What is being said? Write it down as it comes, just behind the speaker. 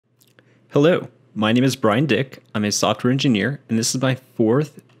Hello, my name is Brian Dick. I'm a software engineer, and this is my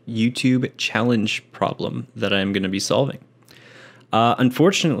fourth YouTube challenge problem that I'm going to be solving.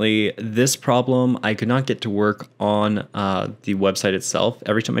 Unfortunately, this problem I could not get to work on the website itself.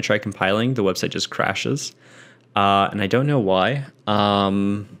 Every time I try compiling, the website just crashes, and I don't know why.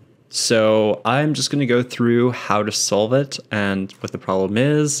 So I'm just going to go through how to solve it and what the problem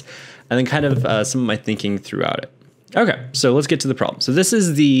is, and then kind of some of my thinking throughout it. Okay, so let's get to the problem. So this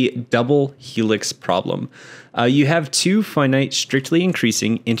is the double helix problem. You have two finite strictly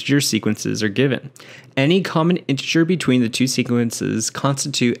increasing integer sequences are given. Any common integer between the two sequences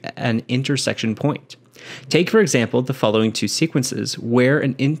constitute an intersection point. Take, for example, the following two sequences where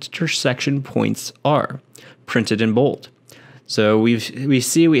an intersection points are, printed in bold. So we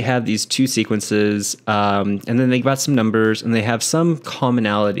have these two sequences, and then they got some numbers, and they have some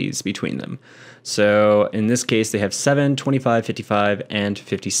commonalities between them. So in this case, they have 7, 25, 55, and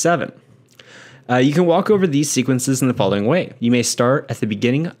 57. You can walk over these sequences in the following way. You may start at the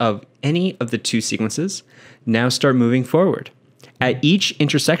beginning of any of the two sequences. Now start moving forward. At each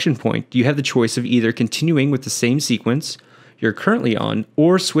intersection point, you have the choice of either continuing with the same sequence you're currently on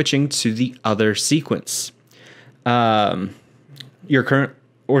or switching to the other sequence. The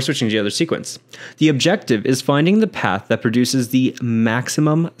objective is finding the path that produces the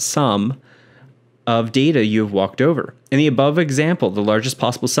maximum sum of data you have walked over. In the above example, the largest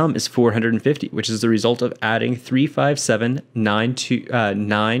possible sum is 450, which is the result of adding 3, 5, 7,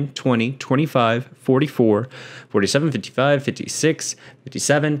 9, 20, 25, 44, 47, 55, 56,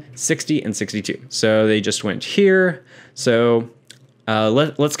 57, 60, and 62. So they just went here. So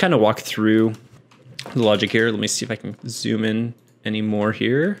let's kind of walk through the logic here. Let me see if I can zoom in any more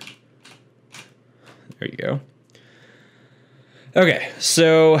here. There you go. Okay,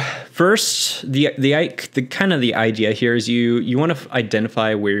 so first, the kind of the idea here is you want to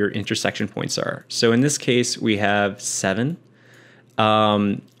identify where your intersection points are. So in this case, we have 7.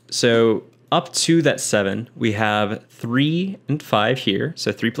 So up to that 7, we have 3 and 5 here.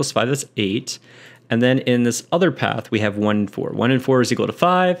 So 3 plus 5, that's 8. And then in this other path, we have 1 and 4. 1 and 4 is equal to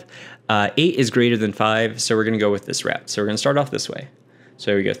 5. 8 is greater than 5, so we're going to go with this route. So we're going to start off this way.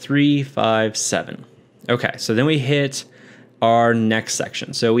 So we go 3, 5, 7. Okay, so then we hit our next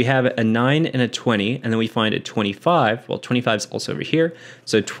section. So we have a 9 and a 20, and then we find a 25. Well, 25 is also over here.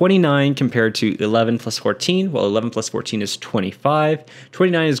 So 29 compared to 11 plus 14. Well, 11 plus 14 is 25.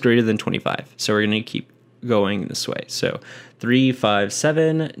 29 is greater than 25. So we're going to keep going this way. So 3, 5,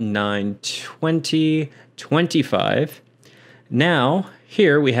 7, 9, 20, 25. Now,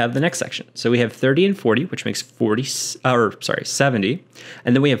 here we have the next section. So we have 30 and 40, which makes 70.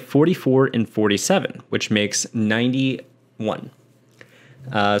 And then we have 44 and 47, which makes 91.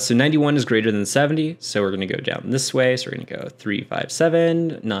 So 91 is greater than 70. So we're going to go down this way. So we're going to go 3, 5,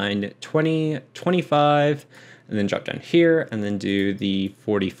 7, 9, 20, 25, and then drop down here and then do the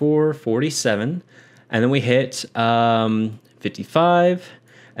 44, 47. And then we hit 55.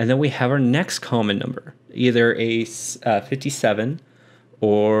 And then we have our next common number, either a 57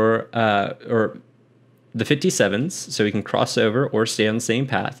 or the 57s, so we can cross over or stay on the same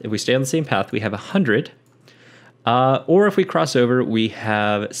path. If we stay on the same path, we have 100. Or if we cross over, we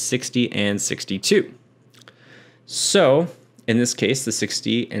have 60 and 62. So in this case, the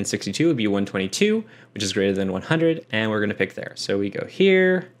 60 and 62 would be 122, which is greater than 100, and we're going to pick there. So we go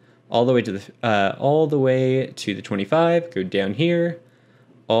here, all the way to the 25, go down here,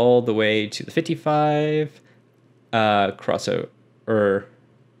 all the way to the 55, cross over.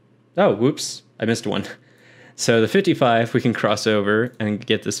 Oh, whoops, I missed one. So the 55, we can cross over and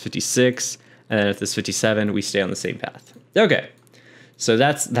get this 56, and then at this 57, we stay on the same path. Okay, so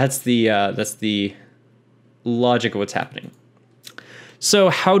that's the logic of what's happening. So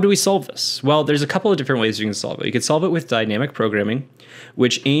how do we solve this? Well, there's a couple of different ways you can solve it. You could solve it with dynamic programming,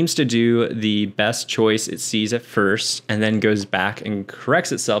 which aims to do the best choice it sees at first, and then goes back and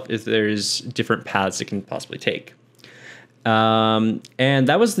corrects itself if there's different paths it can possibly take. And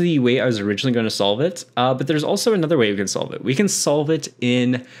that was the way I was originally going to solve it. But there's also another way we can solve it. We can solve it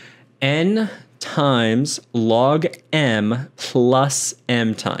in n times log m plus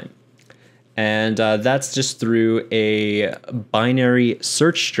m time. And that's just through a binary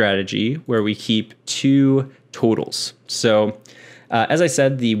search strategy where we keep two totals. So as I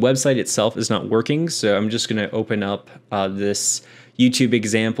said, the website itself is not working. So I'm just going to open up this YouTube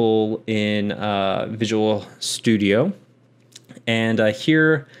example in Visual Studio. And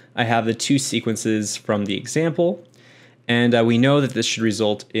here I have the two sequences from the example. And we know that this should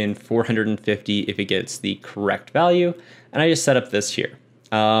result in 450 if it gets the correct value. And I just set up this here.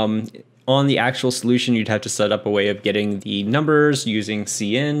 On the actual solution, you'd have to set up a way of getting the numbers using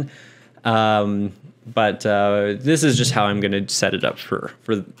cin. But this is just how I'm going to set it up for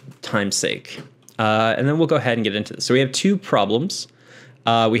time's sake. And then we'll go ahead and get into this. So we have two problems.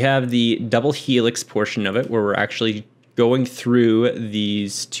 We have the double helix portion of it, where we're actually going through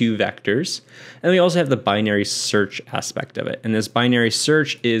these two vectors. And we also have the binary search aspect of it. And this binary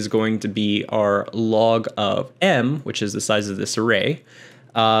search is going to be our log of m, which is the size of this array,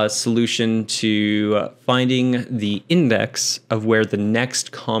 solution to finding the index of where the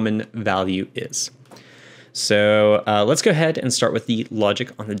next common value is. So let's go ahead and start with the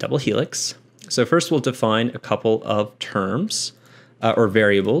logic on the double helix. So first we'll define a couple of terms or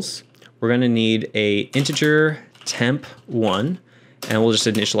variables. We're going to need a integer temp1, and we'll just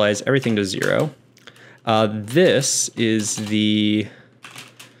initialize everything to 0. This is the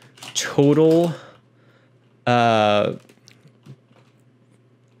total on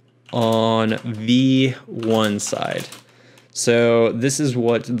v1 side. So this is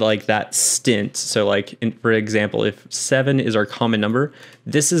what like that stint. So like for example, if 7 is our common number,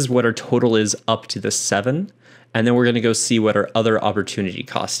 this is what our total is up to the 7. And then we're going to go see what our other opportunity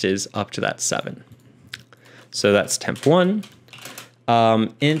cost is up to that 7. So that's temp1.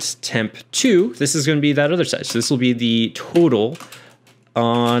 Int temp2, this is going to be that other side. So this will be the total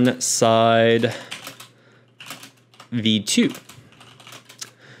on side v2.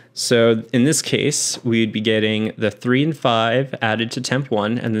 So in this case, we'd be getting the 3 and 5 added to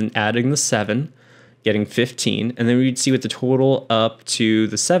temp1, and then adding the 7, getting 15, and then we'd see what the total up to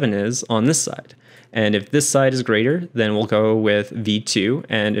the 7 is on this side. And if this side is greater, then we'll go with v2,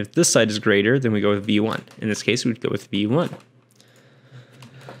 and if this side is greater, then we go with v1. In this case, we'd go with v1.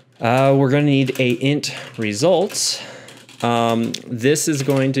 We're going to need a int results. This is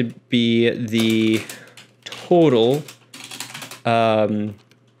going to be the total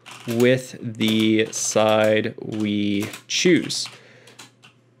with the side we choose.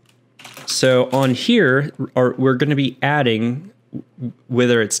 So on here, we're going to be adding,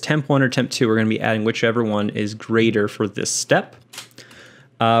 whether it's temp1 or temp2, we're going to be adding whichever one is greater for this step.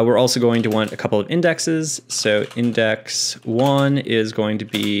 We're also going to want a couple of indexes. So index 1 is going to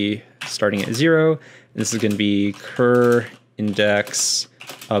be starting at 0. This is going to be cur index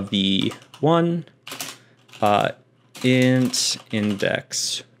of v1. Int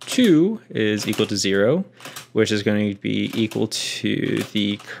index 2 is equal to 0, which is going to be equal to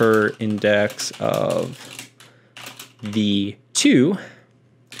the cur index of v2.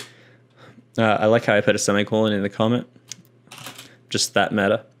 I like how I put a semicolon in the comment. Just that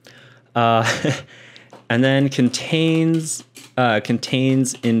meta. And then contains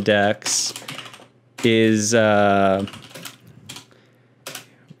index is I'm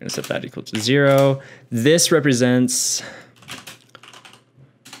going to set that equal to 0. This represents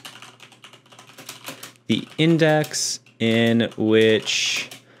the index in which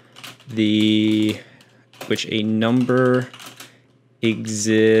a number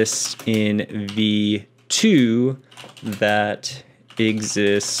exists in v2 that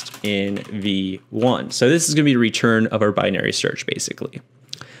exists in v1. So this is going to be a return of our binary search, basically.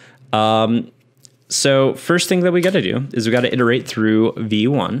 So first thing that we got to do is we got to iterate through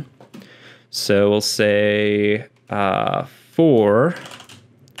v1. So we'll say for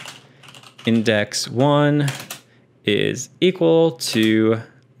index 1 is equal to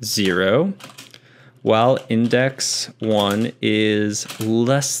 0, while index 1 is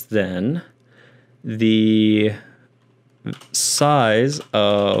less than the size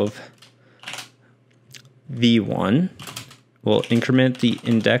of v1. We'll increment the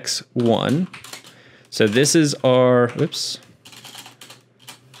index 1. So this is our, whoops,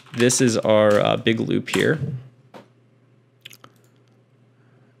 this is our big loop here.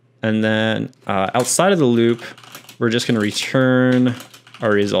 And then outside of the loop, we're just going to return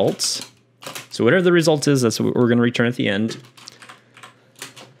our results. So whatever the result is, that's what we're going to return at the end.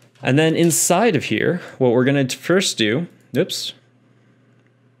 And then inside of here, what we're going to first do, oops,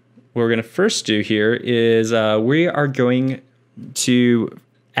 what we're going to first do here is we are going to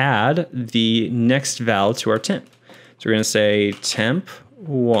add the next val to our temp. So we're going to say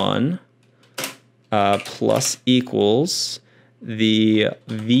temp1 plus equals the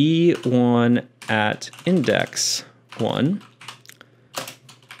v1 at index 1.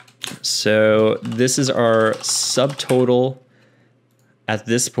 So this is our subtotal at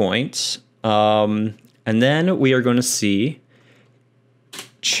this point. And then we are going to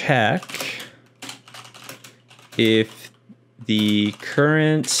check if the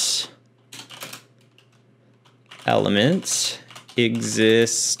current element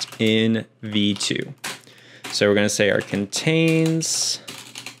exists in v2. So we're going to say our contains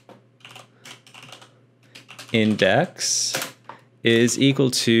index, is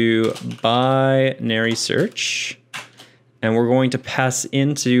equal to binary search. And we're going to pass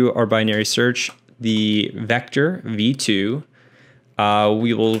into our binary search the vector v2.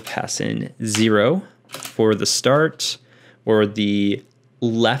 We will pass in 0 for the start or the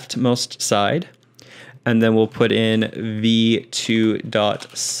leftmost side. And then we'll put in v2.size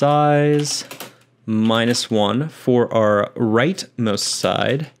 -1 for our rightmost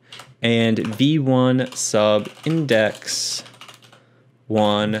side, and v1 sub index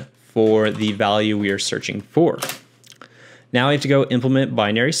 1 for the value we are searching for. Now we have to go implement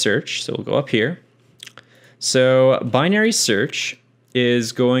binary search, so we'll go up here. So binary search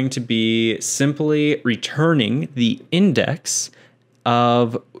is going to be simply returning the index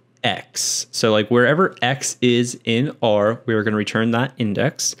of x. So like wherever x is in R, we're going to return that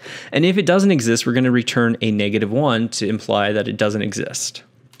index. And if it doesn't exist, we're going to return a -1 to imply that it doesn't exist.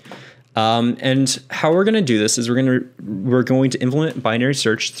 And how we're going to do this is we're going to implement binary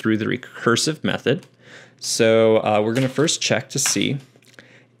search through the recursive method. So we're going to first check to see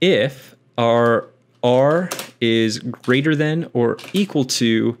if our R is greater than or equal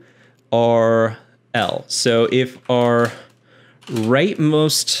to RL. So if our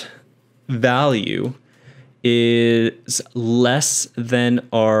rightmost value is less than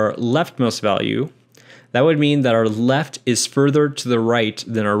our leftmost value, that would mean that our left is further to the right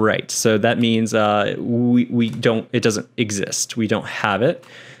than our right. So that means it doesn't exist. We don't have it.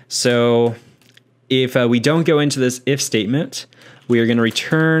 So if we don't go into this if statement, we are going to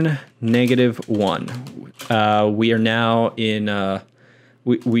return -1. We are now in,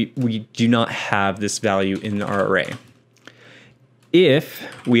 we do not have this value in our array. If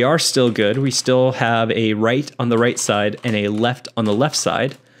we are still good, we still have a right on the right side and a left on the left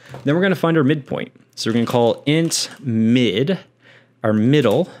side, then we're going to find our midpoint. So we're going to call int mid, our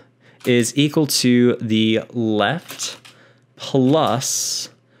middle, is equal to the left plus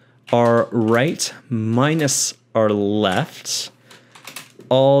our right minus our left,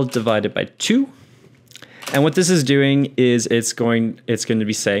 all divided by 2. And what this is doing is it's going to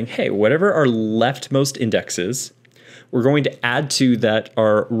be saying, hey, whatever our leftmost index is, we're going to add to that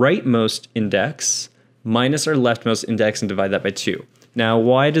our rightmost index minus our leftmost index and divide that by 2. Now,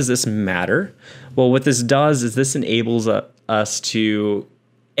 why does this matter? Well, what this does is this enables us to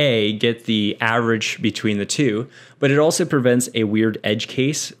get the average between the two, but it also prevents a weird edge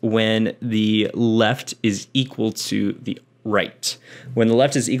case when the left is equal to the right. When the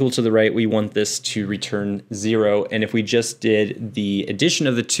left is equal to the right, we want this to return 0. And if we just did the addition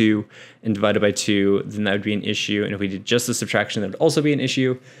of the 2 and divided by 2, then that would be an issue. And if we did just the subtraction, that would also be an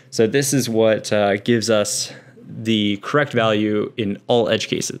issue. So this is what gives us the correct value in all edge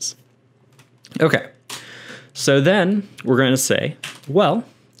cases. Okay, so then we're going to say, well,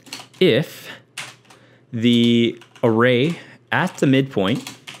 if the array at the midpoint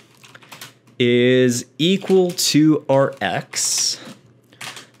is equal to our x,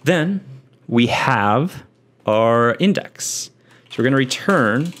 then we have our index. So we're going to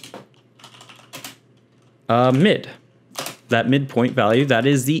return mid. That midpoint value, that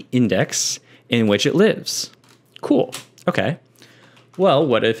is the index in which it lives. Cool. Okay. Well,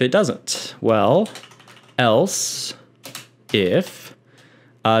 what if it doesn't? Well, else if,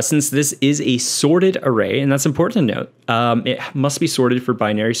 since this is a sorted array, and that's important to note, it must be sorted for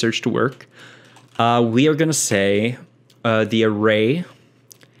binary search to work. We are going to say the array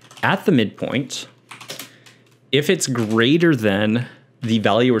at the midpoint, if it's greater than the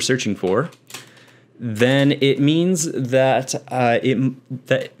value we're searching for, then it means that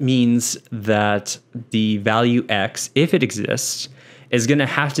the value x, if it exists, is going to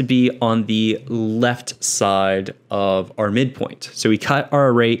have to be on the left side of our midpoint. So we cut our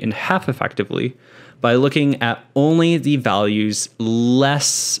array in half effectively by looking at only the values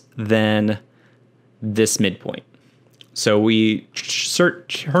less than this midpoint. So we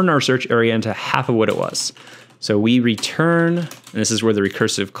turn our search area into half of what it was. So we return, and this is where the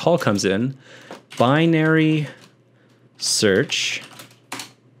recursive call comes in, binary search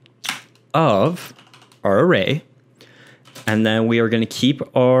of our array, and then we are going to keep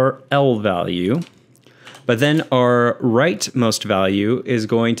our L value, but then our rightmost value is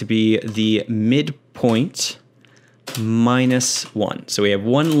going to be the midpoint minus 1. So we have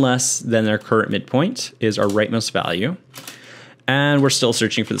 1 less than our current midpoint is our rightmost value, and we're still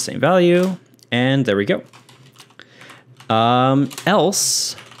searching for the same value, and there we go.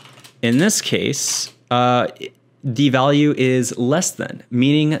 Else, in this case, the value is less than,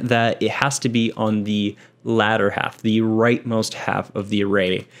 meaning that it has to be on the latter half, the rightmost half of the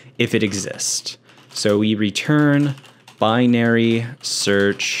array, if it exists. So we return binary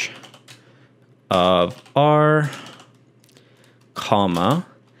search of R comma,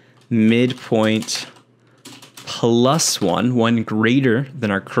 midpoint plus 1, 1 greater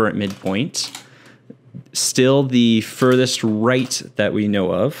than our current midpoint, still the furthest right that we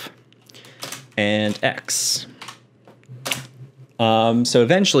know of, and x. So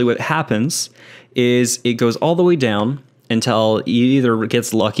eventually what happens is it goes all the way down until it either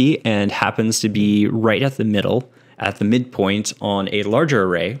gets lucky and happens to be right at the middle, at the midpoint on a larger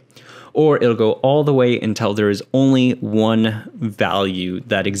array, or it'll go all the way until there is only one value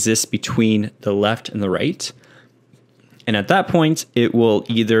that exists between the left and the right. And at that point, it will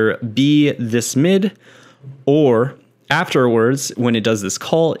either be this mid, or afterwards, when it does this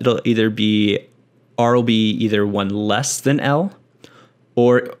call, it'll either be R will be either 1 less than L,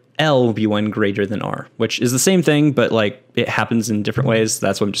 or L will be 1 greater than R, which is the same thing, but like it happens in different ways.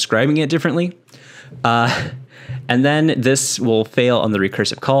 That's why I'm describing it differently. And then this will fail on the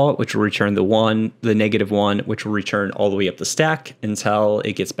recursive call, which will return the -1, which will return all the way up the stack until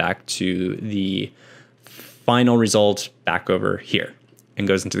it gets back to the final result back over here and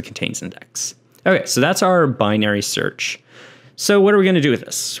goes into the contains index. Okay, so that's our binary search. So what are we going to do with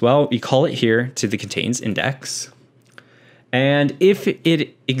this? Well, we call it here to the contains index. And if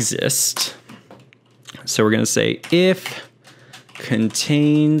it exists, so we're going to say if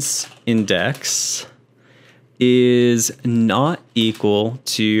contains index is not equal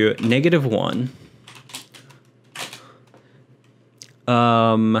to -1,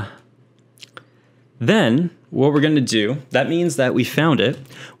 then what we're going to do, that means that we found it.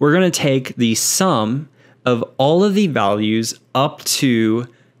 We're going to take the sum of all of the values up to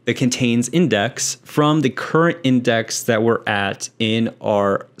the contains index from the current index that we're at in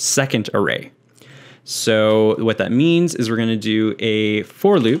our second array. So what that means is we're going to do a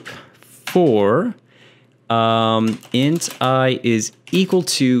for loop for int I is equal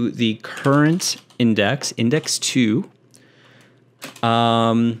to the current index, index 2.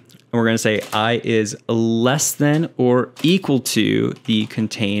 And we're going to say I is less than or equal to the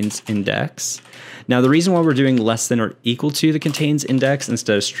contains index. Now, the reason why we're doing less than or equal to the contains index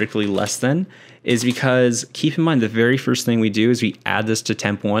instead of strictly less than is because keep in mind the very first thing we do is we add this to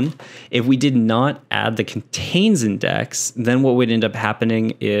temp1. If we did not add the contains index, then what would end up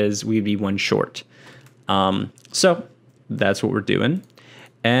happening is we'd be 1 short. So that's what we're doing.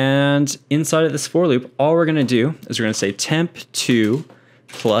 And inside of this for loop, all we're going to do is we're going to say temp2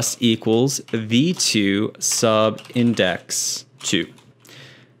 plus equals v2 sub index 2.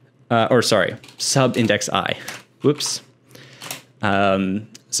 Sub index I. Whoops.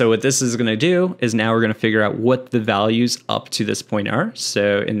 So what this is going to do is now we're going to figure out what the values up to this point are.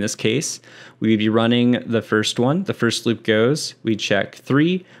 So in this case, we'd be running the first one. The first loop goes, we check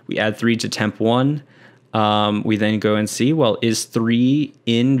 3, we add 3 to temp1. We then go and see, well, is 3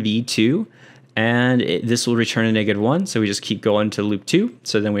 in v2? And this will return a -1. So we just keep going to loop 2.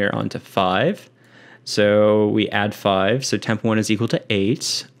 So then we are on to 5. So we add 5. So temp1 is equal to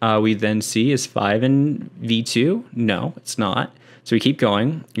 8. We then see, is 5 in v2? No, it's not. So we keep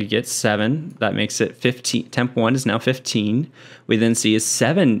going. We get 7. That makes it 15. Temp1 is now 15. We then see is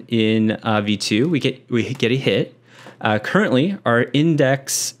 7 in v2. We get a hit. Currently, our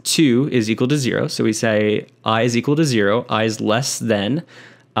index 2 is equal to 0. So we say I is equal to 0. I is less than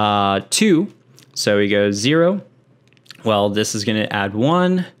 2. So we go 0. Well, this is going to add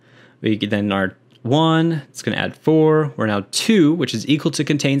 1. We then our 1. It's going to add 4. We're now 2, which is equal to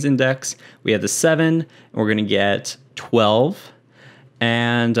contains index. We have the 7. And we're going to get 12.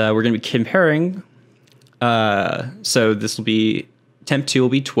 And we're going to be comparing. So this will be temp2 will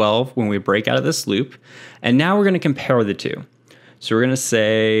be 12 when we break out of this loop. And now we're going to compare the two. So we're going to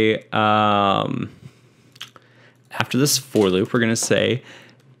say, after this for loop, we're going to say,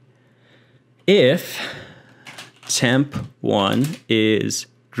 if temp1 is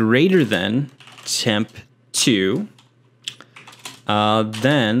greater than temp2,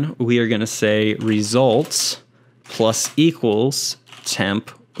 then we are going to say results plus equals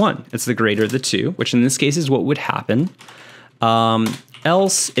temp1. It's the greater of the two, which in this case is what would happen.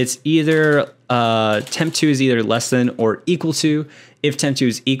 Else it's either temp2 is either less than or equal to. If temp2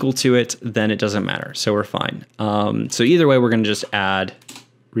 is equal to it, then it doesn't matter. So we're fine. So either way, we're going to just add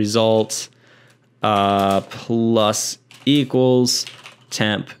result plus equals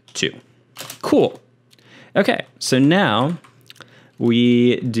temp2. Cool. Okay, so now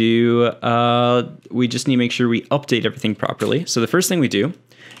we do, we just need to make sure we update everything properly. So the first thing we do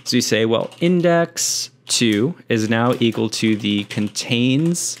is we say, well, index 2 is now equal to the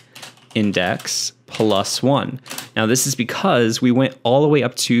contains index plus 1. Now this is because we went all the way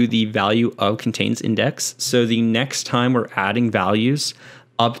up to the value of contains index. So the next time we're adding values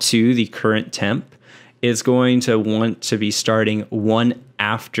up to the current temp, is going to want to be starting one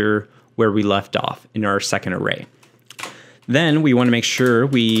after where we left off in our second array. Then we want to make sure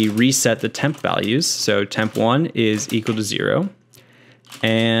we reset the temp values. So temp1 is equal to 0.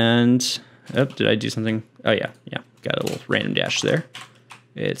 And, oh, did I do something? Oh yeah, got a little random dash there.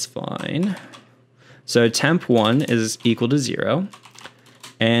 It's fine. So temp1 is equal to 0.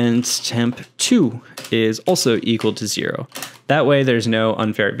 And temp2 is also equal to 0. That way there's no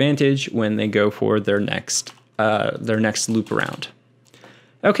unfair advantage when they go for their next loop around.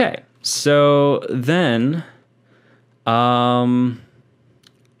 Okay, so then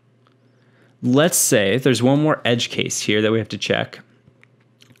let's say there's one more edge case here that we have to check.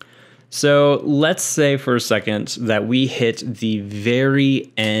 So let's say for a second that we hit the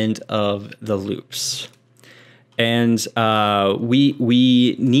very end of the loops. And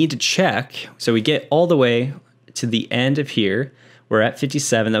we need to check, so we get all the way to the end of here. We're at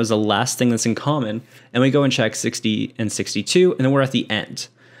 57, that was the last thing that's in common. And we go and check 60 and 62, and then we're at the end.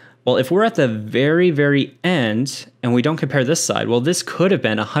 Well, if we're at the very, very end, and we don't compare this side, well, this could have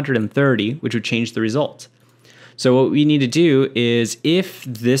been 130, which would change the result. So what we need to do is if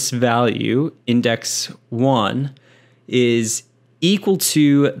this value, index 1, is equal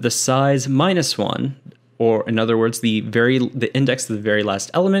to the size minus 1, or in other words, the index of the very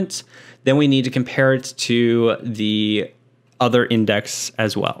last element, then we need to compare it to the other index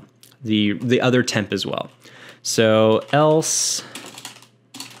as well, the other temp as well. So else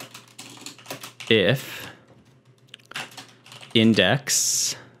if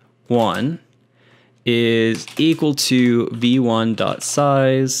index 1 is equal to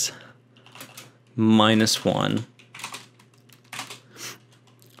v1.size minus 1,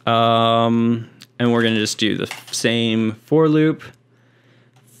 and we're going to just do the same for loop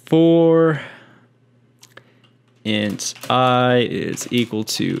for int I is equal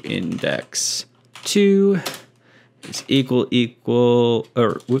to index 2 is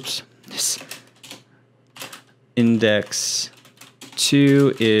index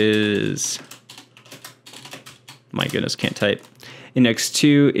 2 is, my goodness, can't type. Index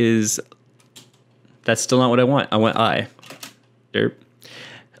 2 is, that's still not what I want. I want I. Derp.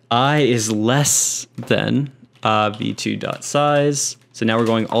 I is less than v2.size. So now we're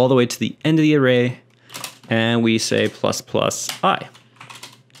going all the way to the end of the array, and we say plus plus I.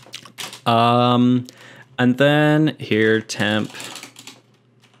 And then here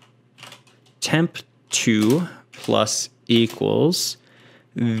temp2 plus equals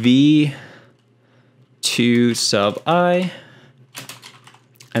v2 sub I,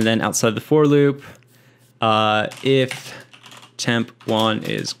 and then outside the for loop, if temp1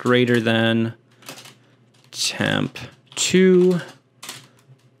 is greater than temp2,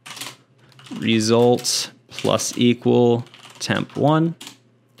 result plus equal temp1,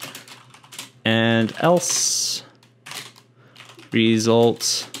 and else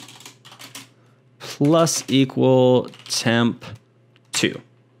result plus equal temp2.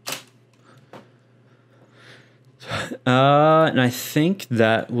 And I think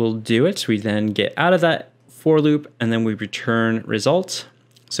that will do it. We then get out of that for loop, and then we return result.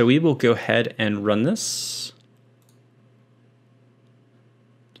 So we will go ahead and run this.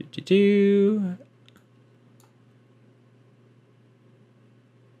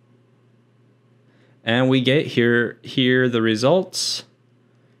 And we get here the results.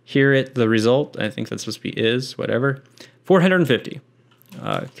 The result, I think that's supposed to be is, whatever, 450.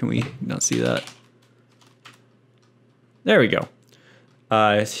 Can we not see that? There we go.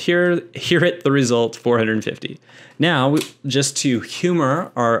 Here it, the result, 450. Now, just to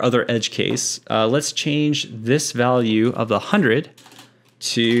humor our other edge case, let's change this value of the 100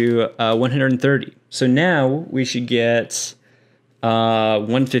 to 130. So now we should get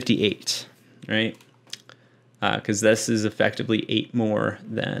 158, right? Because this is effectively 8 more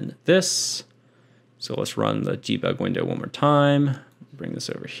than this. So let's run the debug window one more time. Bring this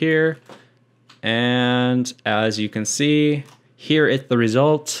over here. And as you can see, here is the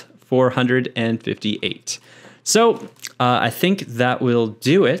result, 458. So I think that will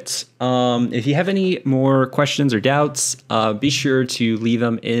do it. If you have any more questions or doubts, be sure to leave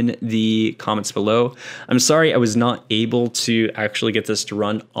them in the comments below. I'm sorry I was not able to actually get this to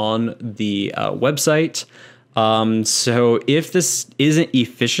run on the website. So if this isn't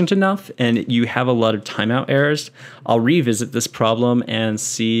efficient enough and you have a lot of timeout errors, I'll revisit this problem and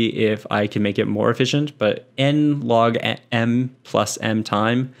see if I can make it more efficient. But n log m plus m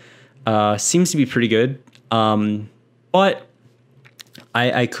time seems to be pretty good. But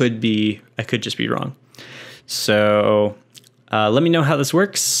I could just be wrong. So let me know how this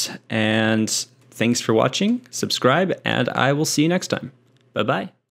works, and thanks for watching. Subscribe, and I will see you next time. Bye-bye.